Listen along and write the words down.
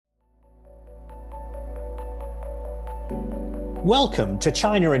Welcome to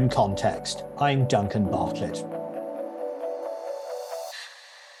China in Context. I'm Duncan Bartlett.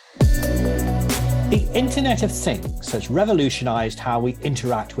 The Internet of Things has revolutionized how we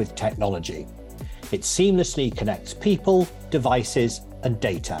interact with technology. It seamlessly connects people, devices, and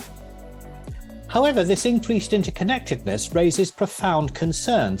data. However, this increased interconnectedness raises profound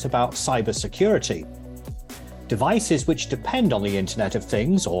concerns about cybersecurity. Devices which depend on the Internet of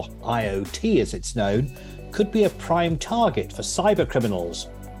Things, or IoT as it's known, could be a prime target for cybercriminals,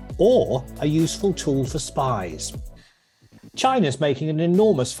 or a useful tool for spies. China's making an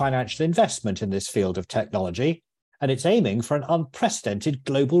enormous financial investment in this field of technology, and it's aiming for an unprecedented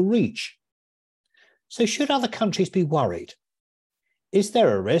global reach. So should other countries be worried? Is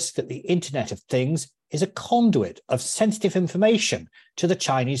there a risk that the Internet of Things is a conduit of sensitive information to the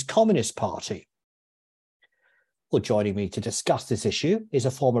Chinese Communist Party? Well, joining me to discuss this issue is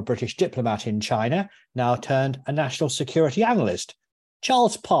a former British diplomat in China, now turned a national security analyst,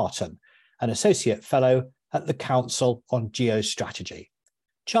 Charles Parton, an associate fellow at the Council on Geostrategy.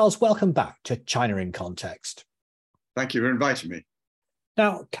 Charles, welcome back to China in Context. Thank you for inviting me.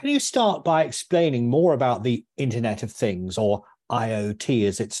 Now, can you start by explaining more about the Internet of Things, or IoT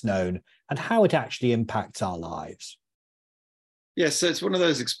as it's known, and how it actually impacts our lives? Yes, so it's one of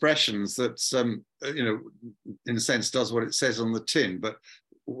those expressions that's, in a sense, does what it says on the tin. But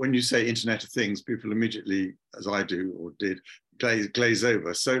when you say Internet of Things, people immediately, as I do or did, glaze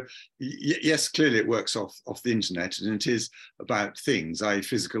over. So yes, clearly it works off the internet, and it is about things, i.e.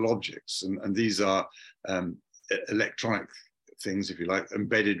 physical objects. And these are electronic things, if you like,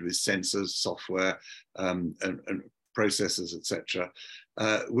 embedded with sensors, software, and processors, etc.,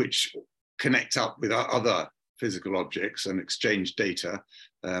 which connect up with other physical objects and exchange data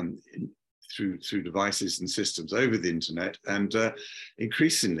through devices and systems over the internet, and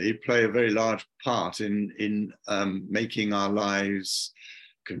increasingly play a very large part in making our lives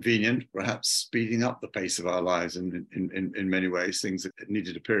convenient, perhaps speeding up the pace of our lives in many ways. Things that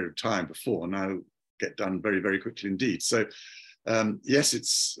needed a period of time before now get done very, very quickly indeed. So yes,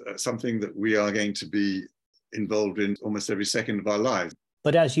 it's something that we are going to be involved in almost every second of our lives.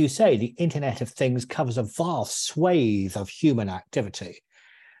 But as you say, the Internet of Things covers a vast swathe of human activity.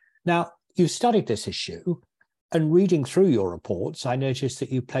 Now, you've studied this issue, and reading through your reports, I noticed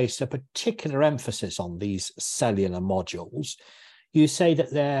that you placed a particular emphasis on these cellular modules. You say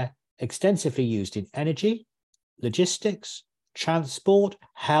that they're extensively used in energy, logistics, transport,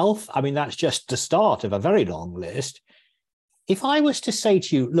 health. I mean, that's just the start of a very long list. If I was to say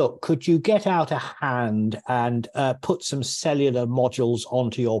to you, look, could you get out a hand and put some cellular modules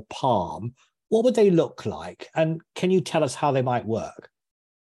onto your palm, what would they look like? And can you tell us how they might work?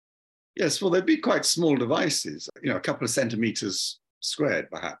 Yes, well, they'd be quite small devices, a couple of centimeters squared,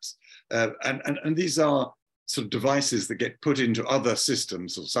 perhaps. And these are sort of devices that get put into other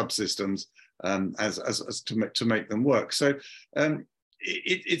systems or subsystems as to make them work. So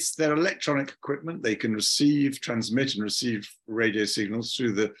it's their electronic equipment. They can transmit and receive radio signals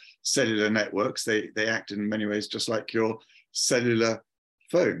through the cellular networks. They act in many ways just like your cellular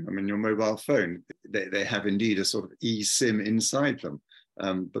phone, your mobile phone. They have indeed a sort of eSIM inside them,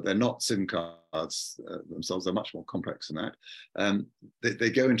 but they're not SIM cards themselves. They're much more complex than that.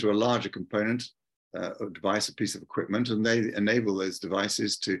 They go into a larger component, a device, a piece of equipment, and they enable those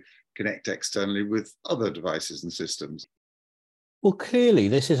devices to connect externally with other devices and systems. Well, clearly,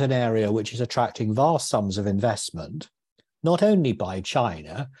 this is an area which is attracting vast sums of investment, not only by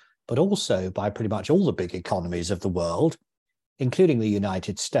China, but also by pretty much all the big economies of the world, including the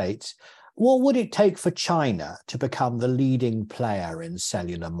United States. What would it take for China to become the leading player in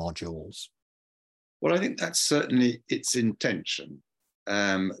cellular modules? Well, I think that's certainly its intention.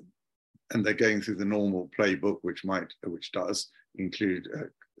 And they're going through the normal playbook, which does include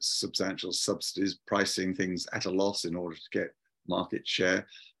substantial subsidies, pricing things at a loss in order to get market share,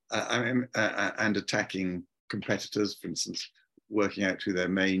 and attacking competitors, for instance, working out who their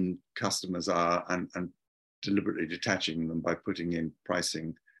main customers are and deliberately detaching them by putting in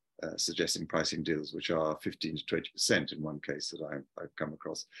pricing, suggesting pricing deals which are 15 to 20% in one case that I've come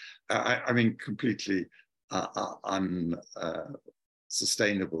across. Completely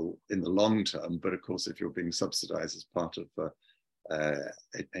unsustainable in the long term, but of course, if you're being subsidized as part of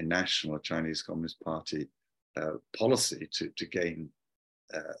a national Chinese Communist Party policy to gain,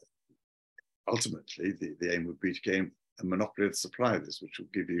 ultimately, the aim would be to gain a monopoly of the supply of this, which will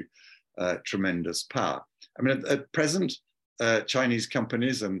give you tremendous power. At present, Chinese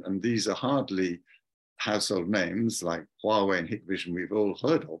companies, and these are hardly household names like Huawei and Hikvision we've all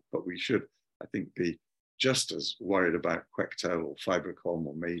heard of, but we should, I think, be just as worried about Quectel or Fibercom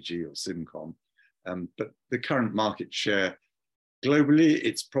or Meiji or Simcom. But the current market share Globally,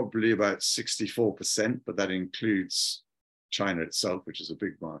 it's probably about 64%, but that includes China itself, which is a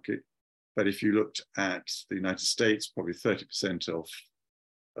big market. But if you looked at the United States, probably 30% of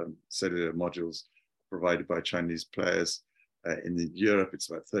cellular modules provided by Chinese players. In Europe, it's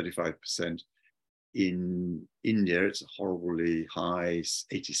about 35%. In India, it's a horribly high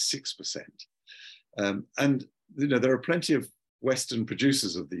 86%. And there are plenty of Western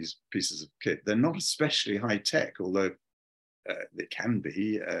producers of these pieces of kit. They're not especially high tech, although they can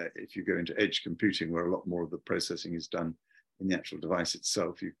be if you go into edge computing, where a lot more of the processing is done in the actual device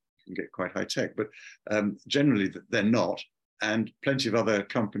itself. You can get quite high tech, but generally they're not. And plenty of other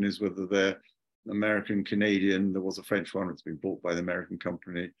companies, whether they're American, Canadian, there was a French one that's been bought by the American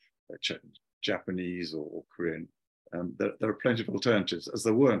company, Japanese or Korean. There are plenty of alternatives, as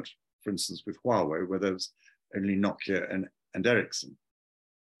there weren't, for instance, with Huawei, where there was only Nokia and Ericsson.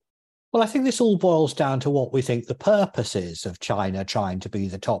 Well, I think this all boils down to what we think the purpose is of China trying to be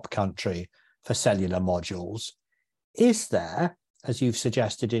the top country for cellular modules. Is there, as you've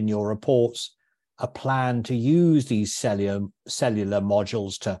suggested in your reports, a plan to use these cellular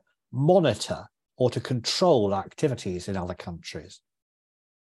modules to monitor or to control activities in other countries?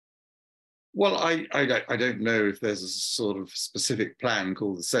 Well, I don't know if there's a sort of specific plan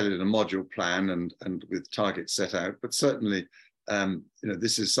called the cellular module plan and with targets set out, but certainly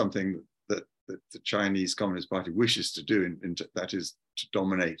this is something that the Chinese Communist Party wishes to do, that is to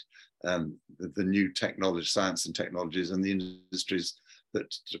dominate the new technology, science and technologies and the industries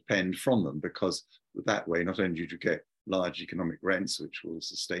that depend from them, because that way, not only do you get large economic rents, which will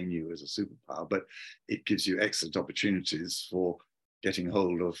sustain you as a superpower, but it gives you excellent opportunities for getting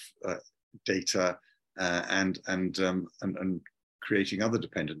hold of data and creating other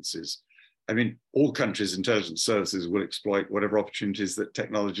dependencies. I mean, all countries' intelligence services will exploit whatever opportunities that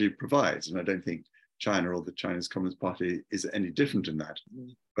technology provides, and I don't think China or the Chinese Communist Party is any different in that.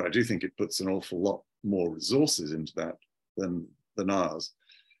 But I do think it puts an awful lot more resources into that than ours.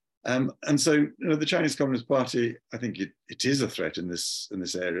 And so, the Chinese Communist Party, I think it is a threat in this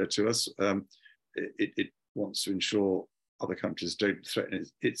area to us. It wants to ensure other countries don't threaten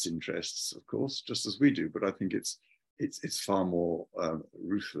its interests, of course, just as we do. But I think it's far more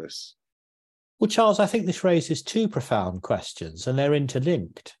ruthless. Well, Charles, I think this raises two profound questions, and they're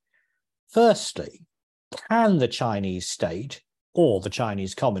interlinked. Firstly, can the Chinese state or the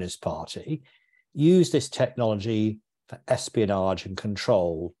Chinese Communist Party use this technology for espionage and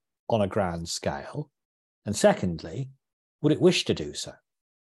control on a grand scale? And secondly, would it wish to do so?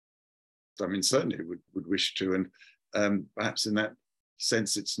 I mean, certainly it would wish to, and perhaps in that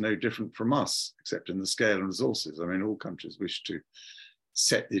sense, it's no different from us, except in the scale and resources. I mean, all countries wish to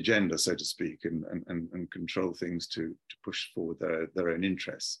set the agenda, so to speak, and control things to push forward their own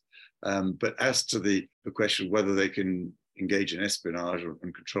interests. But as to the question of whether they can engage in espionage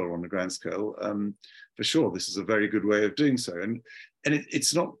and control on a grand scale, for sure, this is a very good way of doing so. And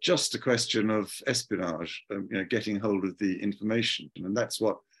it's not just a question of espionage, getting hold of the information. And that's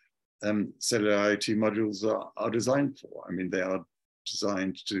what cellular IoT modules are designed for. I mean, they are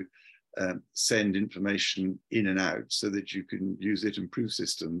designed to send information in and out so that you can use it, improve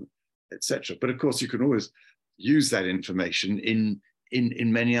system, etc. But of course, you can always use that information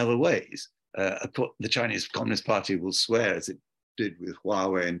in many other ways. The Chinese Communist Party will swear, as it did with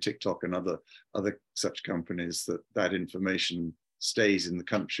Huawei and TikTok and other such companies, that information stays in the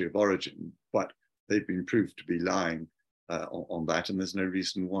country of origin, but they've been proved to be lying on that, and there's no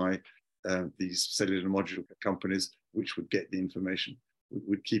reason why these cellular module companies, which would get the information,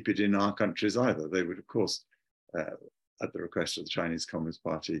 would keep it in our countries either. They would, of course, at the request of the Chinese Communist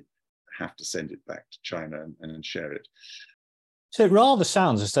Party, have to send it back to China and share it. So it rather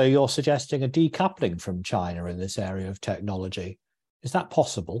sounds as though you're suggesting a decoupling from China in this area of technology. Is that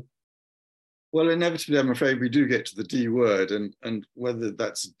possible? Well, inevitably, I'm afraid we do get to the D word, and whether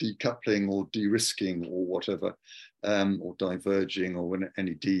that's decoupling or de-risking or whatever, or diverging or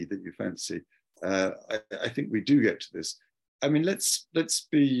any D that you fancy, I think we do get to this. I mean, let's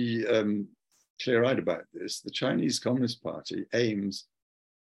be clear-eyed about this. The Chinese Communist Party aims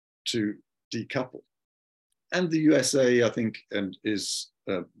to decouple, and the USA, I think, is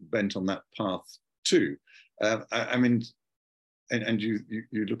bent on that path too. I mean, and you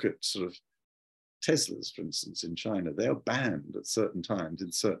look at sort of Teslas, for instance, in China, they are banned at certain times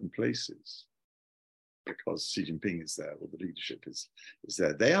in certain places because Xi Jinping is there or the leadership is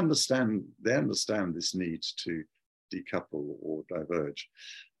there. They understand this need to decouple or diverge.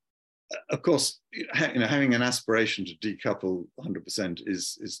 Of course, having an aspiration to decouple 100%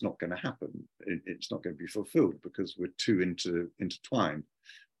 is not going to happen. It's not going to be fulfilled because we're too intertwined.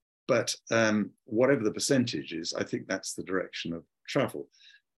 But whatever the percentage is, I think that's the direction of travel,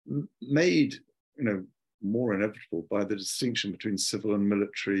 made more inevitable by the distinction between civil and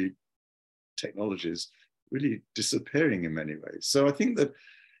military technologies really disappearing in many ways. So I think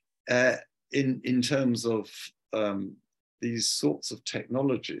that in terms of these sorts of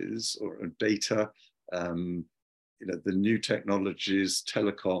technologies or data, the new technologies,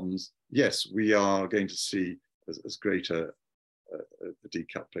 telecoms, yes, we are going to see as great a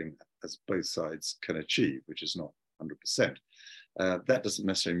decoupling as both sides can achieve, which is not 100%. That doesn't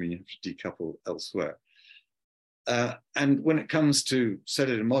necessarily mean you have to decouple elsewhere. And when it comes to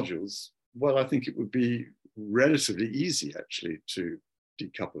cellular modules, well, I think it would be relatively easy actually to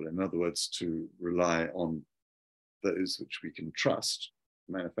decouple. In other words, to rely on those which we can trust,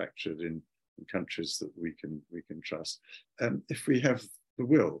 manufactured in countries that we can trust, if we have the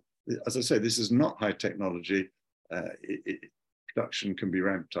will. As I say, this is not high technology. Production can be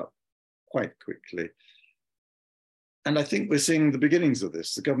ramped up quite quickly. And I think we're seeing the beginnings of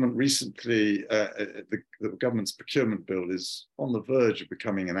this. The government recently, the government's procurement bill is on the verge of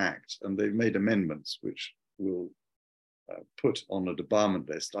becoming an act, and they've made amendments which will put on a debarment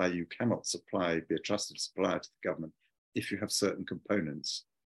list, i.e. you cannot be a trusted supplier to the government if you have certain components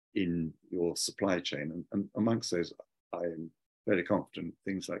in your supply chain. And amongst those, I am very confident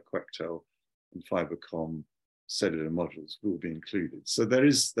things like Quectel and Fibercom cellular modules will be included. So there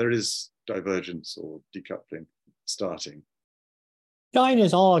is divergence or decoupling starting.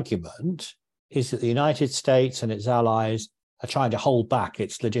 China's argument is that the United States and its allies are trying to hold back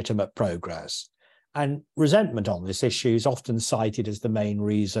its legitimate progress. And resentment on this issue is often cited as the main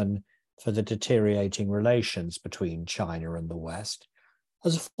reason for the deteriorating relations between China and the West.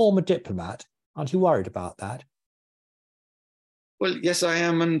 As a former diplomat, aren't you worried about that? Well, yes, I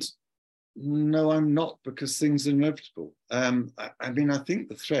am. And no, I'm not, because things are inevitable. I think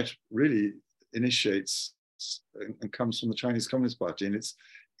the threat really initiates and comes from the Chinese Communist Party and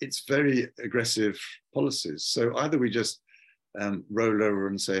its very aggressive policies. So either we just roll over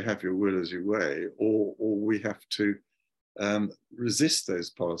and say, have your will as your way, or we have to resist those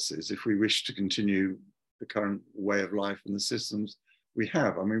policies if we wish to continue the current way of life and the systems we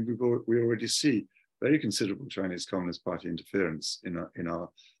have. I mean, we already see very considerable Chinese Communist Party interference in our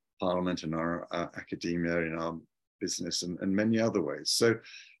parliament, in our academia, in our business, and many other ways. So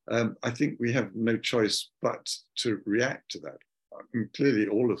I think we have no choice but to react to that. I mean, clearly,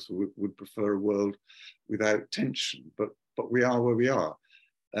 all of us would prefer a world without tension, but we are where we are.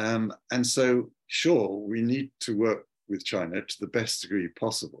 And so, sure, we need to work with China to the best degree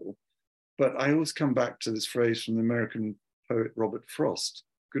possible. But I always come back to this phrase from the American poet Robert Frost: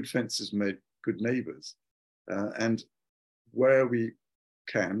 good fences make good neighbors. And where we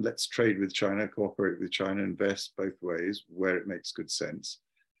can, let's trade with China, cooperate with China, invest both ways where it makes good sense.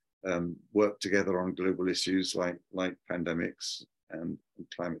 Work together on global issues like pandemics and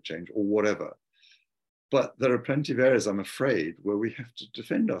climate change or whatever. But there are plenty of areas, I'm afraid, where we have to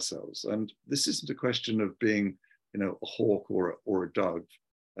defend ourselves. And this isn't a question of being, a hawk or a dove.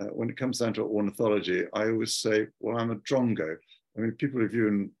 When it comes down to ornithology, I always say, well, I'm a drongo. I mean, people of you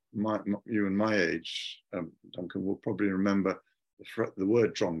and my age, Duncan, will probably remember the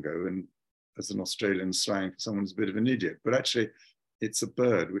word drongo and as an Australian slang for someone who's a bit of an idiot. But actually, it's a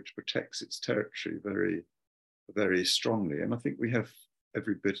bird which protects its territory very, very strongly. And I think we have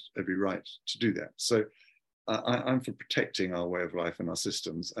every right to do that. So I'm for protecting our way of life and our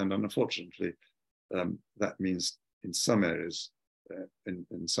systems. And unfortunately, that means in some areas,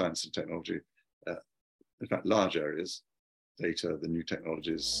 in science and technology, in fact, large areas, data, the new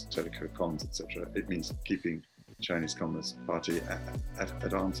technologies, telecoms, etc., it means keeping the Chinese Communist Party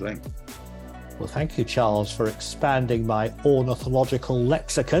at arm's length. Well, thank you, Charles, for expanding my ornithological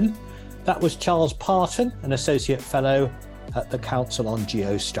lexicon. That was Charles Parton, an Associate Fellow at the Council on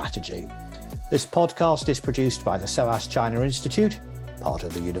Geostrategy. This podcast is produced by the SOAS China Institute, part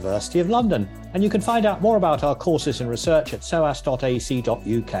of the University of London, and you can find out more about our courses and research at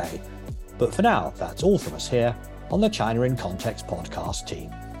soas.ac.uk. But for now, that's all from us here on the China in Context podcast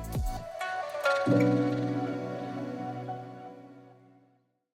team.